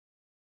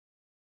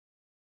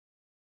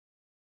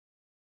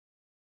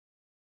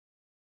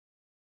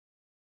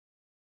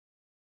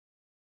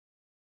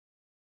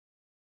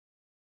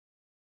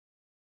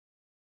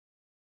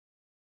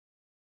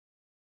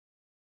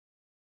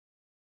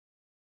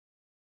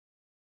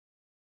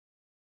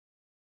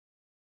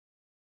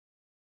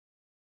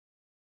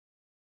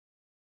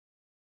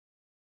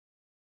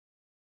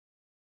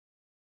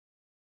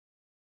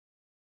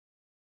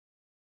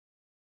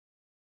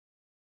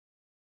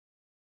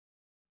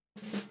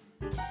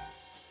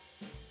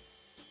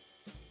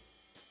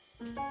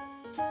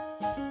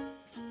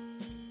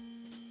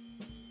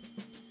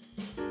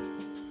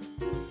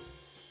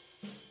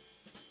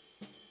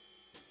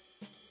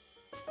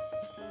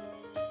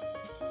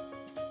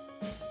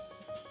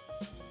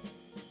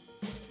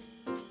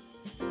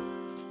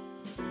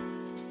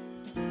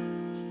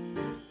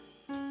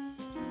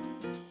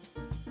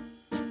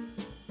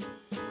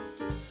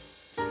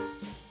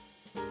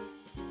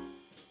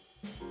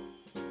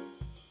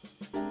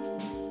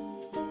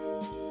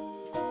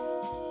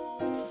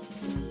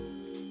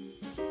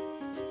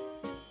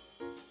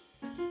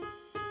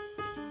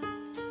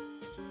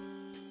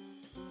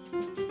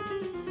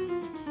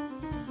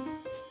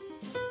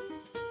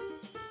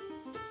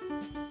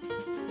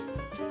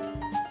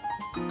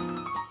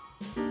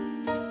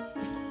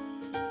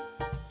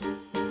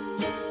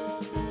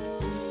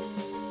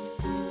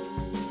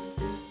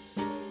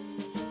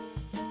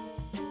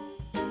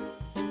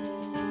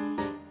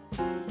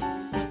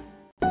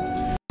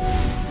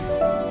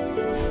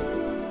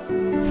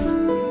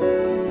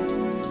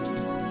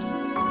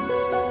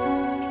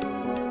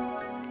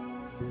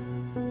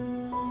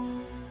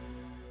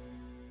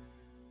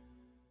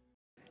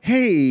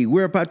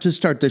we're about to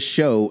start the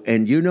show,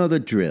 and you know the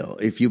drill.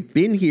 If you've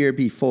been here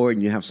before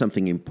and you have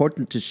something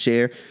important to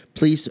share,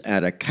 please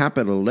add a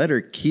capital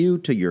letter Q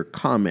to your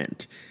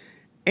comment.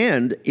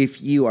 And if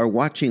you are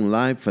watching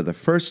live for the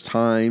first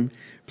time,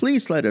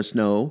 please let us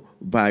know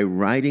by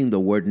writing the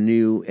word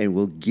new, and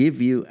we'll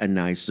give you a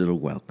nice little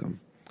welcome.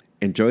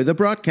 Enjoy the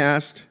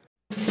broadcast.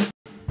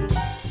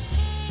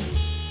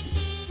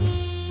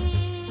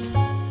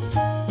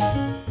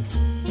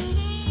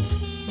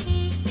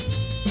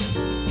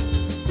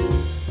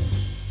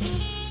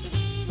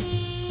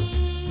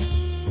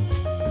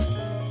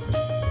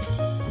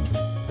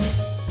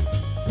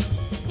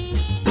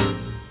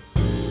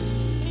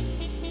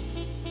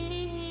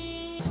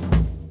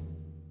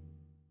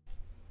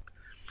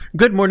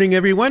 Good morning,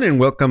 everyone, and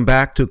welcome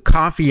back to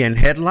Coffee and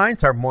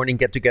Headlines, our morning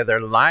get-together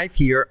live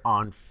here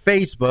on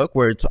Facebook,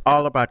 where it's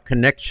all about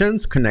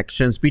connections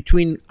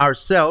between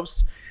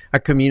ourselves, a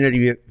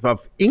community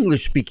of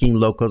English-speaking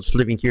locals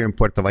living here in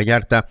Puerto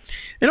Vallarta,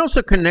 and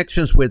also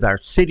connections with our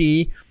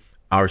city,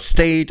 our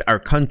state, our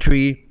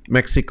country,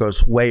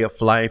 Mexico's way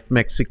of life,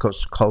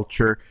 Mexico's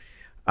culture.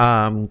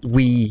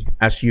 We,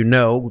 as you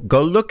know,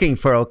 go looking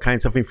for all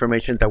kinds of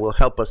information that will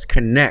help us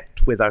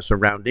connect with our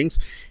surroundings.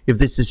 If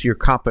this is your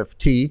cup of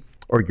tea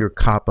or your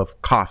cup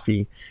of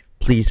coffee,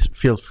 please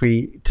feel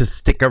free to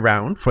stick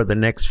around for the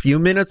next few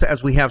minutes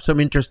as we have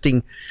some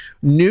interesting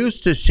news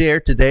to share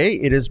today.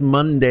 It is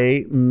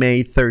Monday,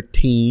 May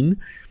 13,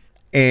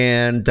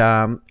 and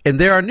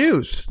there are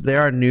news.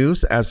 There are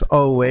news as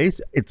always.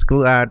 It's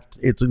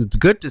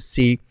good to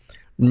see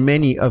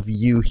many of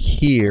you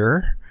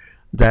here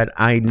that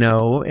I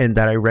know and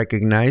that I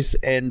recognize,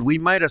 and we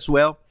might as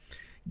well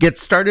get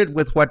started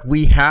with what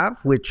we have,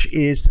 which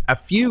is a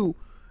few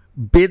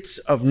bits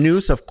of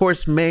news. Of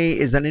course, May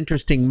is an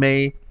interesting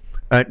May.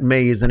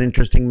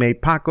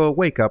 Paco,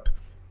 wake up.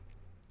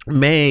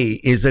 May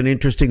is an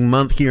interesting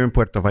month here in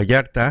Puerto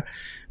Vallarta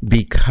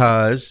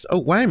because,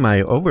 why am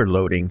I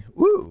overloading?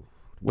 Ooh,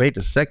 wait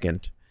a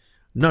second.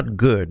 Not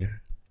good.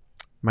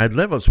 My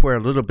levels were a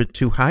little bit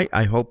too high.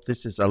 I hope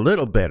this is a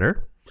little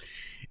better.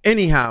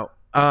 Anyhow,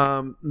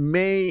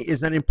 May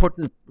is an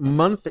important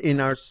month in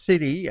our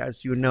city.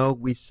 As you know,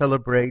 we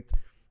celebrate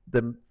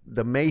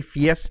the May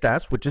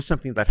fiestas, which is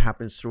something that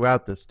happens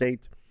throughout the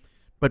state.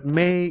 But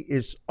May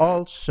is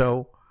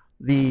also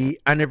the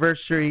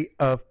anniversary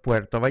of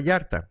Puerto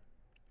Vallarta.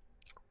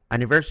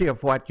 Anniversary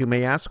of what, you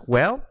may ask?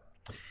 Well,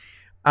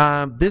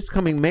 this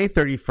coming May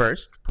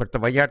 31st, Puerto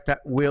Vallarta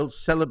will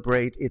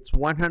celebrate its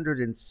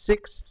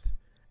 106th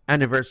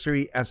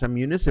anniversary as a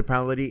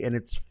municipality and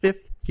its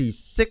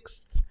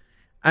 56th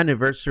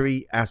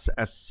anniversary as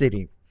a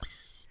city.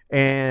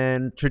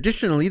 And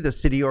traditionally, the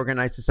city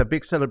organizes a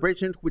big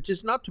celebration, which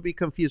is not to be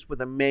confused with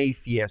the May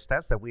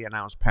fiestas that we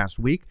announced past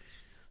week.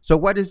 So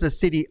what is the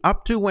city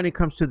up to when it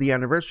comes to the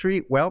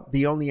anniversary? Well,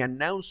 the only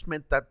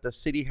announcement that the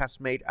city has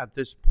made at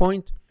this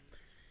point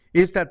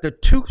is that the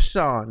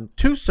Tucson,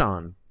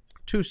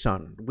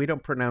 we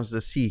don't pronounce the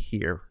C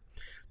here,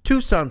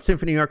 Tucson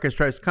Symphony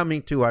Orchestra is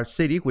coming to our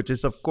city, which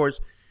is, of course,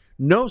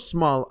 no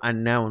small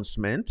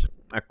announcement.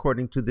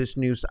 According to this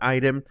news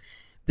item,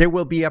 there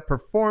will be a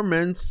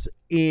performance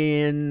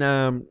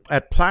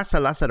at Plaza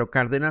Lázaro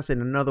Cárdenas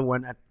and another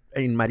one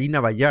in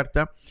Marina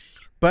Vallarta.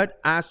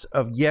 But as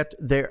of yet,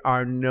 there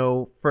are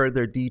no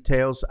further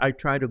details. I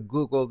tried to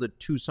Google the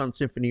Tucson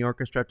Symphony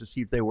Orchestra to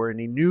see if there were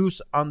any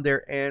news on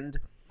their end,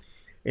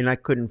 and I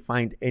couldn't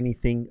find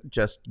anything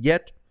just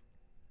yet.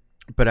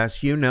 But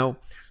as you know,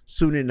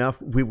 soon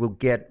enough, we will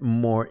get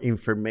more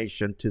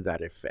information to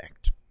that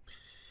effect.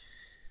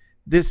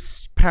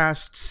 This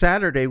past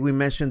Saturday, we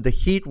mentioned the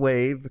heat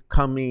wave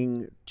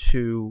coming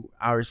to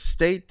our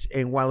state,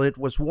 and while it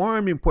was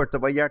warm in Puerto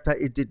Vallarta,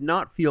 it did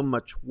not feel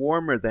much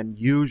warmer than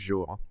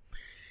usual.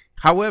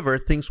 However,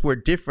 things were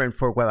different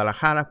for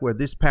Guadalajara, where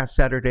this past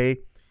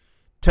Saturday,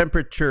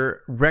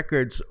 temperature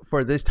records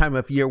for this time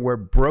of year were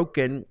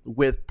broken,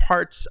 with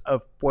parts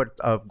of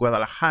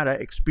Guadalajara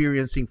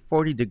experiencing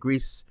 40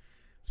 degrees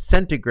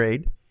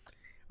centigrade,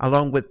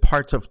 along with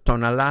parts of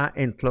Tonalá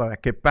and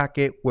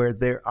Tlaquepaque, where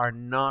there are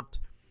not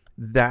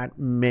that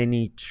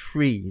many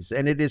trees.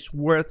 And it is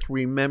worth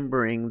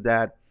remembering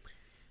that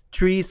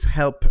trees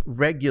help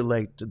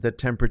regulate the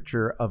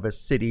temperature of a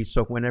city.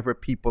 So whenever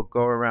people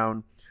go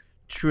around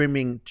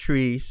trimming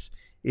trees,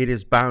 it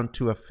is bound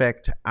to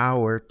affect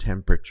our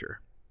temperature.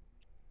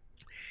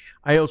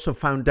 I also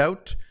found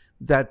out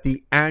that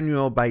the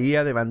annual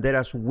Bahía de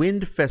Banderas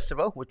Wind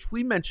Festival, which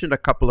we mentioned a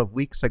couple of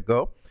weeks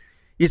ago,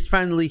 is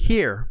finally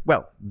here.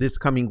 Well, this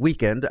coming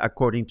weekend,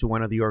 according to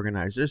one of the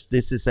organizers.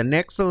 This is an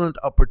excellent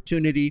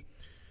opportunity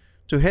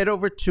to head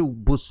over to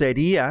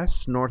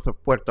Bucerías, north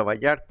of Puerto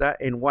Vallarta,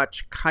 and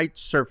watch kite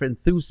surf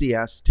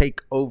enthusiasts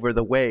take over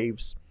the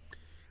waves.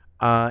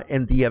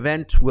 And the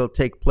event will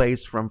take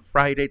place from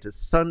Friday to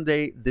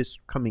Sunday this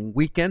coming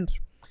weekend.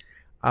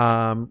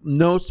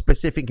 No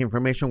specific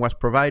information was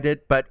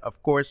provided, but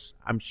of course,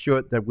 I'm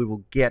sure that we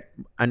will get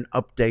an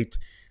update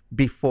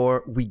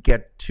before we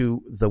get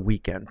to the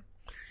weekend.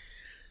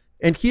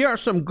 And here are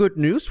some good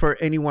news for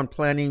anyone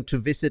planning to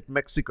visit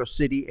Mexico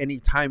City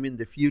anytime in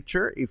the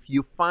future. If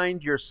you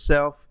find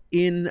yourself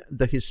in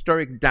the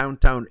historic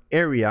downtown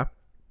area,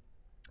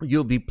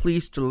 you'll be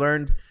pleased to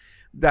learn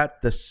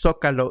that the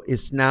Zócalo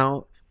is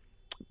now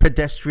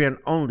pedestrian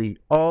only.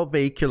 All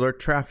vehicular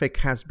traffic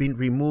has been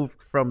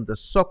removed from the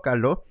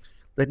Zócalo.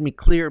 Let me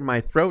clear my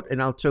throat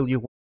and I'll tell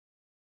you.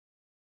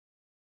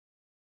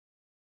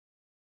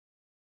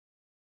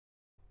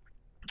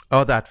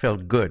 Oh, that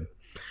felt good.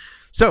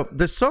 So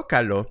the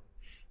Zócalo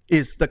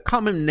is the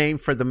common name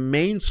for the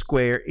main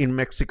square in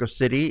Mexico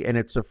City, and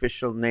its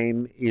official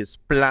name is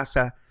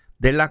Plaza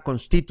de la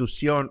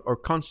Constitución or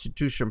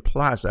Constitution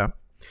Plaza.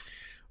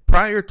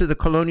 Prior to the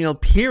colonial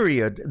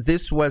period,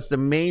 this was the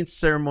main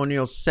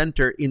ceremonial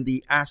center in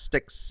the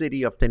Aztec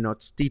city of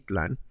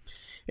Tenochtitlan.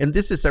 And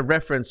this is a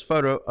reference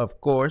photo, of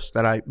course,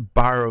 that I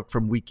borrowed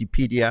from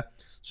Wikipedia.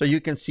 So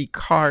you can see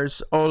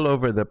cars all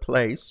over the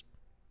place,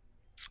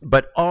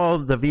 but all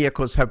the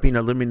vehicles have been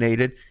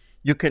eliminated.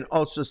 You can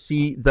also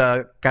see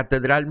the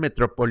Catedral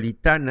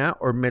Metropolitana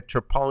or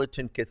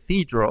Metropolitan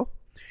Cathedral.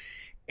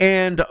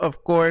 And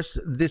of course,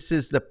 this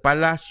is the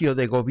Palacio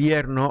de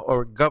Gobierno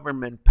or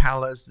Government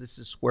Palace. This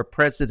is where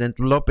President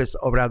López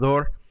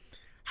Obrador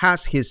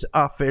has his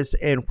office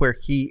and where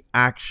he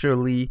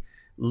actually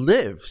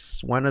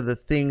lives. One of the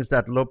things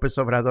that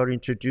López Obrador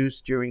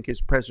introduced during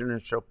his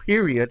presidential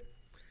period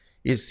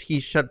is he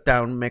shut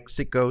down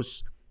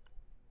Mexico's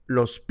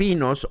Los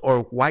Pinos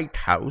or White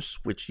House,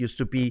 which used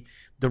to be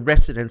the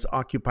residence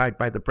occupied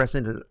by the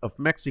President of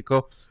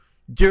Mexico.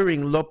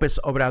 During López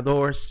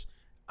Obrador's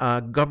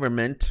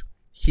government,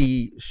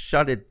 he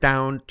shut it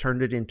down,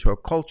 turned it into a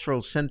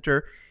cultural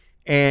center,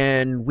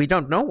 and we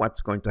don't know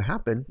what's going to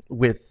happen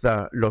with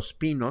Los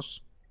Pinos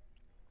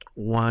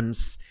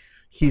once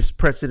his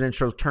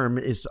presidential term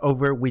is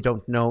over. We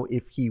don't know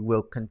if he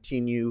will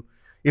continue,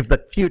 if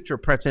the future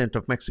president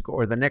of Mexico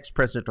or the next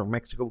president of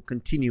Mexico will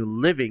continue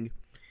living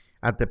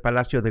at the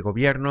Palacio de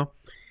Gobierno.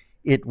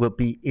 It will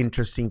be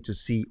interesting to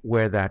see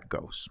where that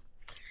goes.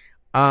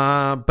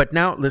 But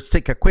now let's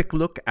take a quick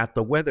look at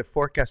the weather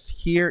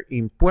forecast here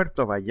in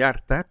Puerto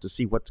Vallarta to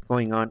see what's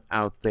going on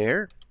out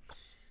there.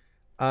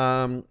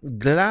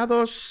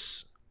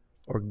 GLaDOS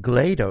or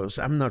GLaDOS,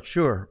 I'm not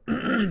sure.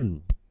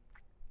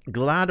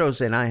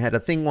 GLaDOS and I had a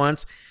thing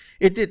once.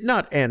 It did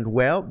not end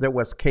well. There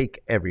was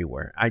cake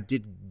everywhere. I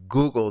did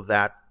Google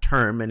that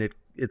term, and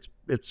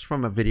it's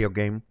from a video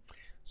game.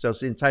 So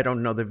since I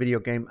don't know the video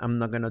game, I'm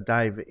not going to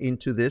dive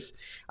into this.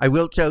 I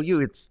will tell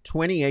you it's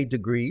 28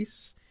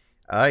 degrees.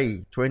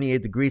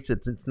 28 degrees.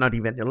 It's not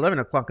even 11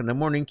 o'clock in the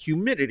morning.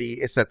 Humidity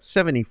is at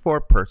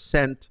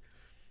 74%.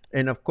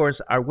 And of course,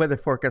 our weather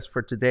forecast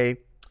for today,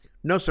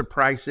 no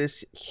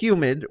surprises.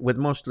 Humid with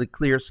mostly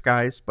clear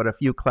skies, but a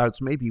few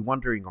clouds may be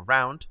wandering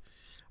around.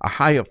 A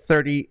high of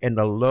 30 and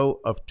a low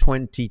of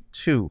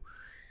 22.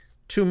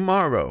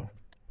 Tomorrow,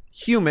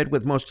 humid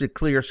with mostly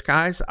clear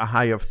skies, a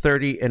high of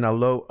 30 and a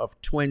low of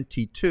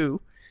 22.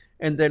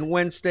 And then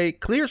Wednesday,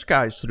 clear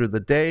skies through the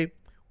day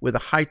with a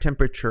high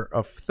temperature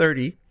of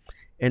 30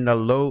 and a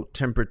low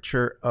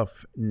temperature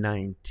of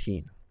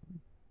 19.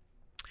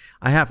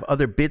 I have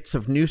other bits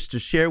of news to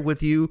share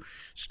with you,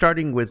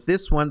 starting with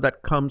this one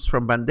that comes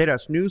from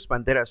Banderas News.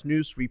 Banderas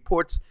News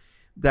reports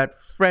that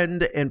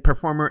friend and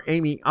performer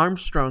Amy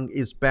Armstrong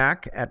is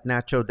back at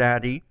Nacho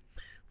Daddy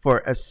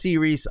for a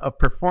series of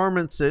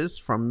performances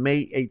from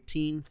May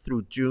 18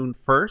 through June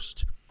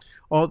 1st.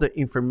 All the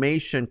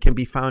information can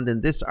be found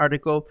in this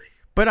article,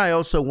 but I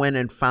also went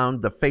and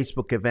found the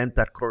Facebook event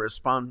that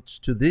corresponds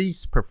to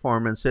these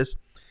performances,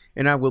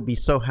 and I will be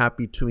so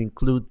happy to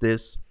include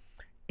this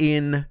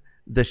in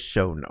the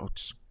show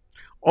notes.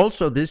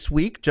 Also this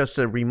week, just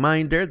a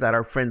reminder that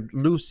our friend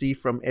Lucy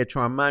from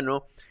Hecho a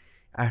Mano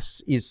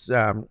is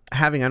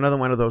having another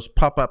one of those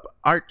pop-up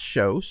art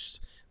shows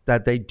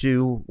that they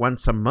do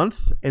once a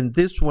month, and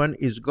this one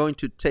is going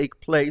to take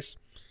place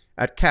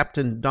at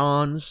Captain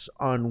Don's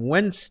on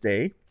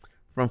Wednesday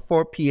from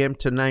 4 p.m.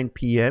 to 9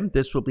 p.m.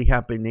 This will be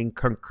happening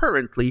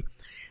concurrently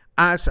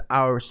as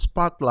our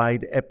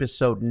Spotlight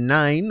episode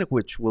 9,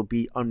 which will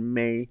be on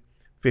May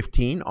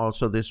 15,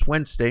 also this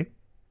Wednesday,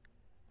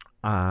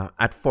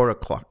 at 4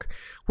 o'clock,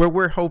 where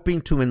we're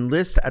hoping to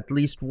enlist at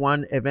least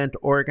one event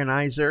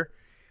organizer.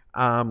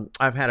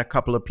 I've had a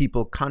couple of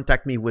people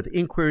contact me with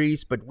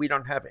inquiries, but we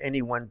don't have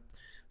anyone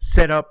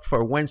set up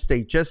for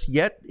Wednesday just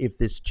yet. If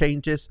this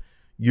changes,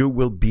 you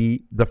will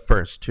be the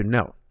first to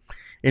know.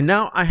 And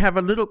now I have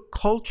a little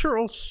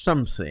cultural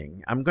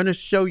something. I'm going to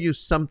show you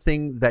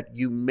something that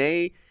you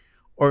may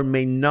or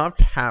may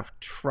not have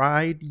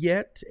tried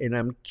yet, and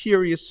I'm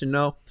curious to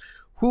know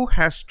who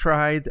has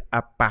tried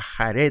a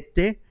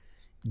pajarete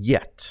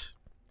yet.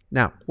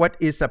 Now, what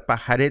is a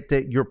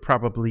pajarete? You're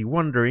probably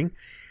wondering.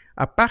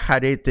 A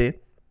pajarete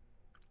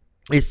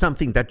is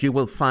something that you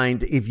will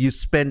find if you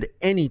spend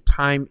any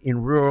time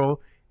in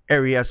rural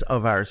areas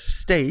of our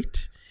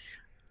state.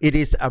 It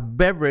is a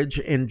beverage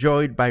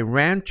enjoyed by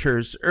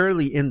ranchers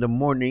early in the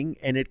morning,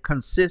 and it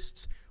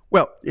consists,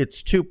 well,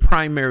 its two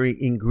primary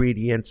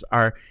ingredients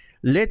are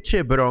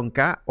leche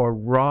bronca or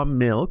raw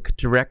milk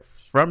direct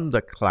from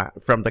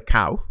the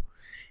cow,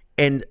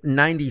 and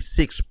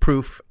 96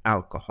 proof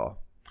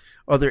alcohol.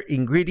 Other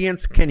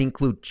ingredients can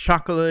include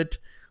chocolate,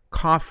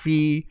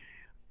 coffee,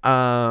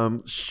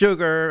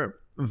 sugar,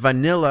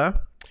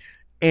 vanilla,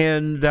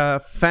 and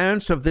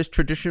fans of this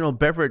traditional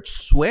beverage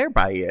swear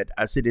by it,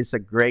 as it is a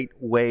great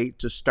way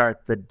to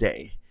start the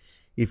day.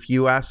 If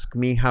you ask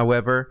me,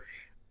 however,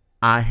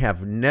 I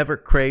have never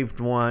craved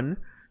one,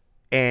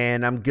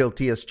 and I'm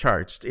guilty as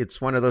charged. It's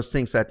one of those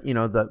things that,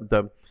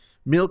 the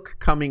milk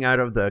coming out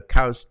of the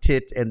cow's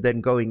tit and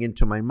then going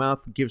into my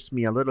mouth gives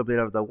me a little bit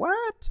of the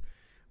what?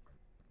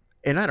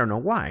 And I don't know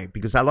why,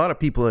 because a lot of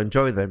people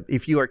enjoy them.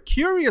 If you are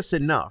curious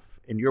enough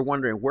and you're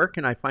wondering, where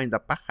can I find the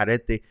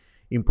pajarete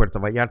in Puerto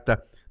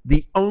Vallarta?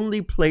 The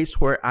only place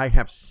where I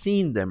have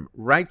seen them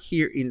right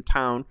here in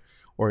town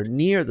or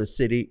near the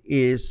city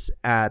is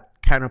at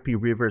Canopy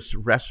River's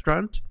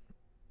restaurant.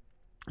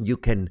 You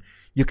can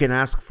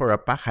ask for a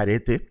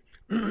pajarete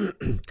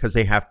because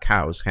they have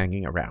cows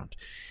hanging around.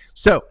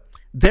 So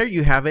there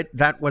you have it.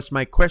 That was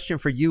my question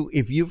for you.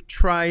 If you've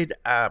tried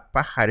a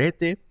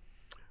pajarete,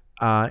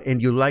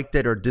 and you liked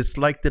it or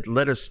disliked it,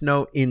 let us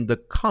know in the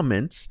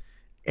comments.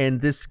 And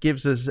this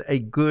gives us a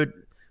good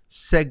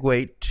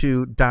segue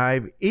to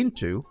dive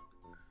into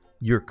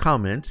your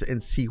comments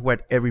and see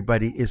what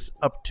everybody is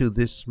up to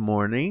this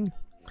morning.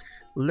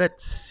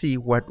 Let's see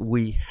what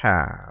we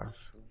have.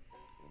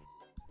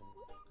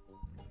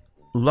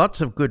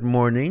 Lots of good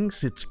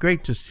mornings. It's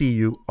great to see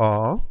you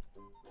all.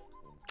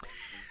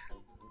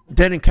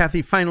 Dan and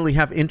Kathy finally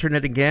have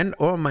internet again.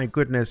 Oh my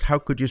goodness, how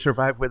could you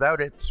survive without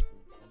it?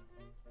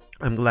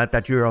 I'm glad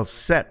that you're all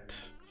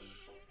set.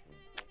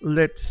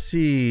 Let's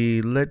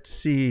see.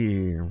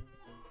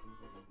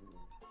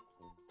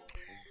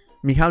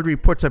 Michal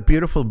reports a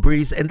beautiful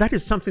breeze, and that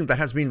is something that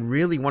has been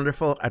really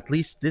wonderful, at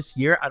least this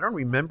year. I don't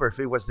remember if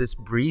it was this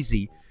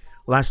breezy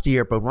last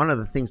year, but one of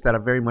the things that I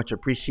very much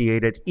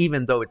appreciated,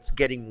 even though it's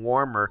getting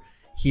warmer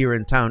here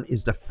in town,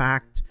 is the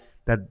fact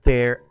that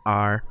there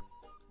are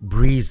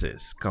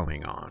breezes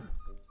going on.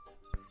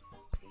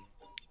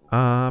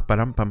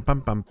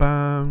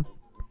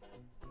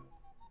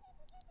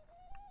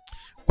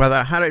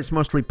 Guadalajara is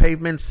mostly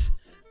pavements.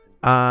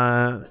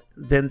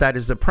 Then that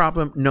is the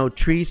problem. No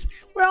trees.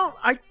 Well,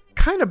 I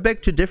kind of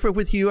beg to differ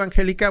with you,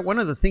 Angelica. One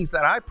of the things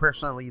that I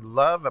personally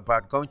love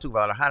about going to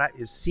Guadalajara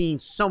is seeing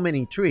so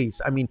many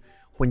trees. I mean,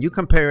 when you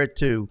compare it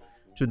to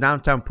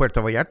downtown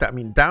Puerto Vallarta, I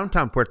mean,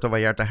 downtown Puerto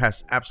Vallarta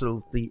has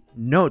absolutely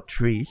no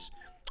trees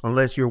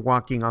unless you're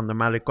walking on the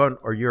Malecón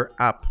or you're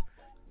up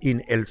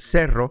in El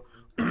Cerro.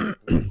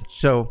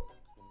 So,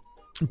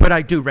 but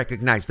I do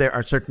recognize there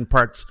are certain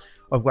parts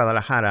of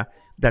Guadalajara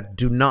that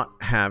do not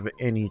have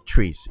any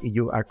trees.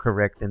 You are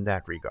correct in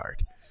that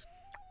regard.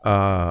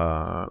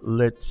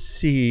 Let's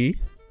see.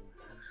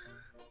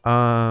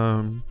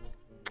 Claudio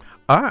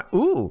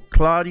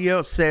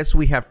says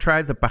we have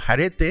tried the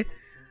pajarete,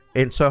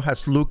 and so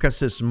has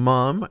Lucas's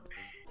mom.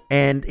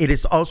 And it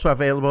is also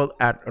available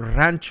at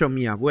Rancho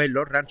Mi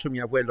Abuelo. Rancho Mi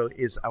Abuelo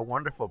is a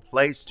wonderful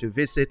place to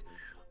visit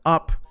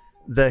up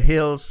the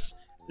hills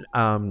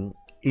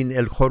in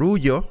El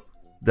Jorullo,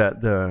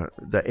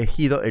 the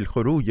ejido El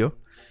Jorullo.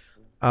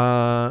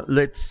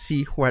 Let's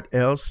see what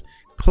else.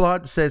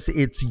 Claude says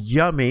it's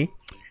yummy.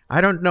 I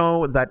don't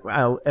know that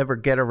I'll ever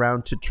get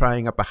around to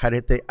trying a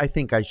pajarete. I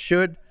think I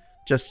should,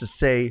 just to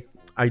say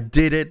I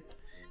did it,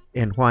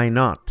 and why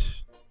not?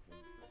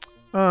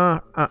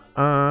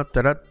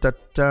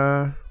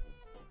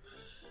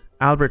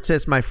 Albert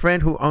says, my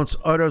friend who owns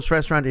Otto's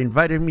restaurant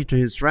invited me to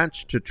his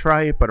ranch to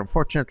try it, but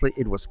unfortunately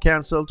it was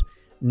canceled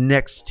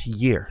next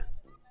year.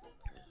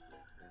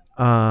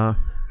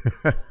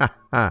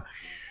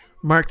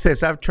 Mark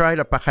says, I've tried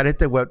a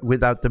pajarete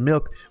without the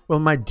milk. Well,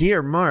 my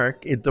dear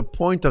Mark, the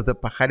point of the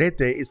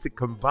pajarete is to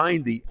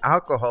combine the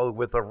alcohol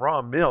with the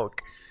raw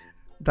milk.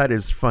 That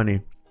is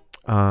funny.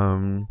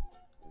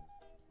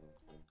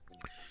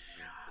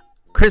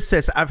 Chris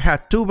says, I've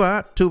had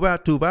tuba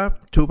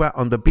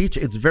on the beach.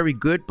 It's very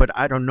good, but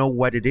I don't know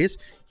what it is.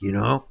 You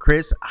know,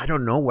 Chris, I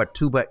don't know what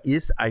tuba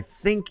is. I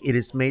think it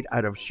is made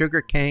out of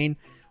sugar cane,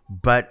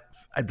 but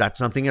that's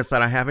something else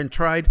that I haven't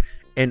tried,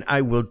 and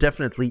I will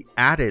definitely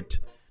add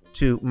it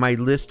to my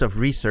list of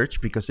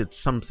research because it's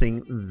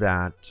something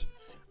that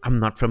I'm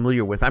not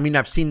familiar with. I mean,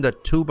 I've seen the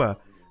tuba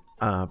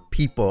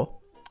people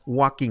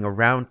walking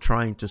around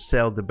trying to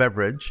sell the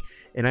beverage,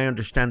 and I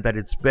understand that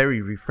it's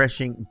very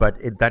refreshing, but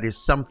that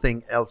is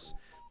something else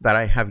that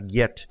I have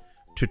yet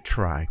to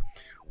try.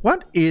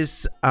 What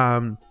is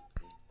the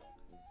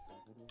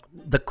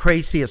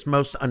craziest,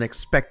 most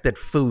unexpected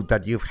food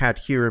that you've had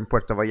here in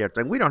Puerto Vallarta?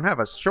 And we don't have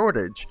a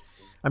shortage.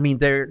 I mean,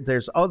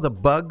 there's all the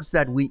bugs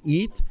that we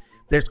eat.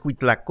 There's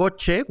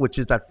huitlacoche, which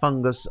is that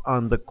fungus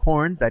on the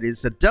corn that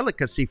is a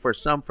delicacy for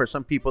some. For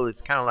some people,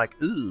 it's kind of like,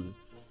 ooh,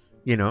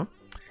 you know.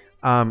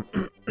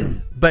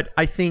 But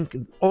I think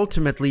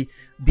ultimately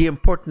the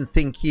important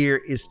thing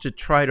here is to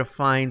try to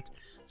find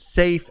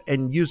safe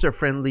and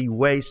user-friendly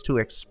ways to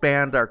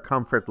expand our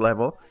comfort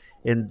level,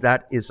 and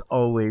that is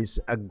always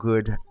a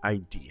good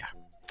idea.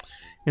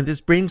 And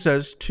this brings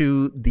us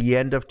to the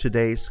end of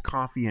today's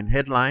Coffee and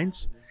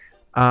Headlines.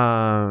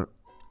 And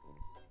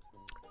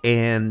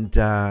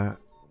I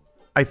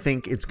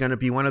think it's going to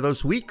be one of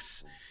those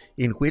weeks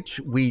in which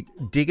we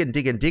dig and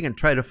dig and dig and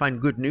try to find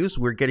good news.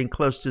 We're getting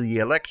close to the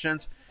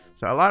elections.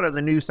 So a lot of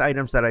the news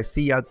items that I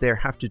see out there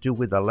have to do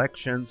with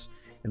elections,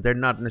 and they're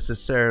not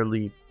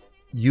necessarily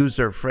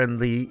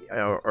user-friendly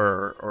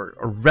or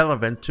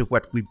relevant to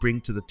what we bring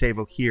to the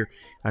table here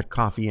at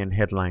Coffee and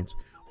Headlines.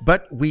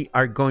 But we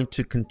are going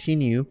to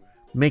continue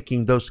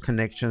making those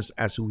connections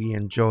as we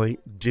enjoy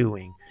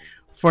doing.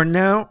 For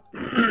now,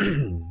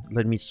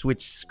 let me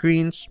switch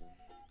screens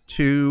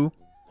to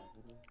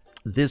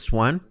this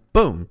one.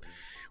 Boom.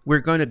 We're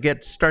going to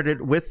get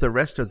started with the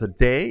rest of the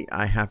day.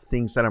 I have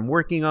things that I'm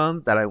working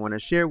on that I want to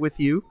share with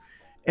you.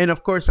 And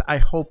of course, I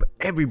hope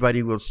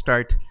everybody will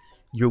start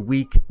your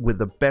week with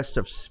the best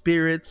of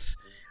spirits.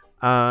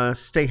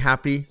 Stay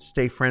happy,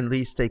 stay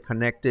friendly, stay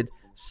connected,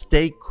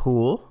 stay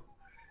cool,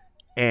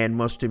 and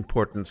most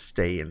important,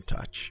 stay in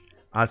touch.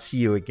 I'll see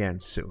you again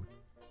soon.